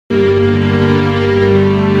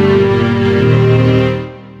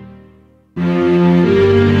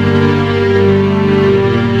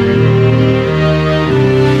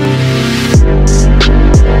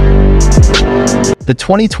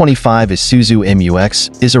2025 Isuzu MU-X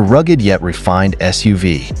is a rugged yet refined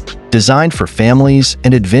SUV, designed for families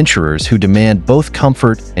and adventurers who demand both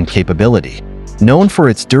comfort and capability. Known for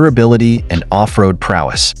its durability and off-road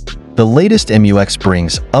prowess, the latest MU-X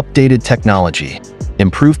brings updated technology,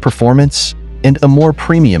 improved performance, and a more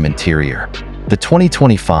premium interior. The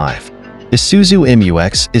 2025 Isuzu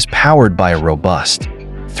MU-X is powered by a robust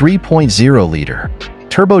 3.0-liter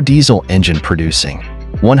turbo diesel engine producing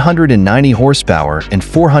 190 horsepower and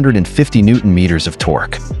 450 Newton-meters of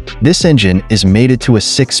torque. This engine is mated to a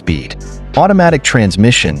 6-speed automatic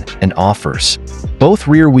transmission and offers both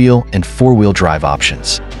rear-wheel and four-wheel drive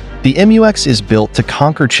options. The MU-X is built to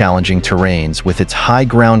conquer challenging terrains with its high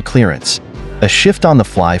ground clearance, a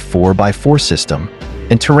shift-on-the-fly 4x4 system,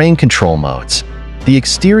 and terrain control modes. The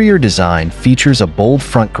exterior design features a bold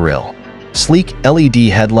front grille, sleek LED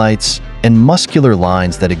headlights, and muscular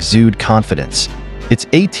lines that exude confidence. Its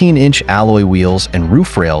 18-inch alloy wheels and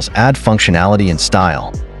roof rails add functionality and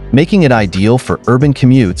style, making it ideal for urban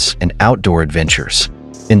commutes and outdoor adventures.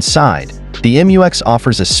 Inside, the MU-X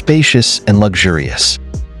offers a spacious and luxurious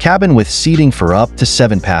cabin with seating for up to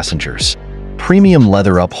 7 passengers, premium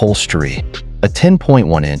leather upholstery, a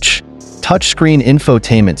 10.1-inch touchscreen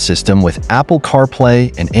infotainment system with Apple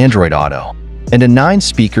CarPlay and Android Auto, and a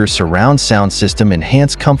 9-speaker surround sound system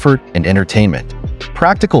enhance comfort and entertainment.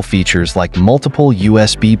 Practical features like multiple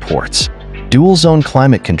USB ports, dual-zone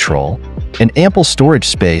climate control, and ample storage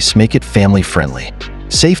space make it family-friendly.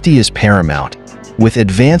 Safety is paramount, with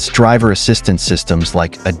advanced driver assistance systems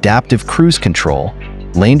like adaptive cruise control,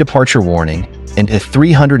 lane departure warning, and a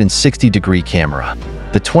 360-degree camera.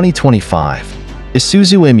 The 2025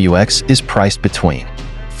 Isuzu MU-X is priced between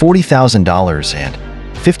 $40,000 and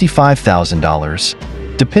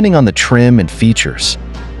 $55,000, depending on the trim and features.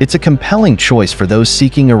 It's a compelling choice for those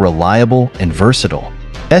seeking a reliable and versatile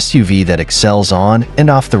SUV that excels on and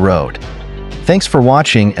off the road. Thanks for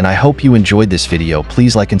watching, and I hope you enjoyed this video.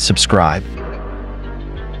 Please like and subscribe.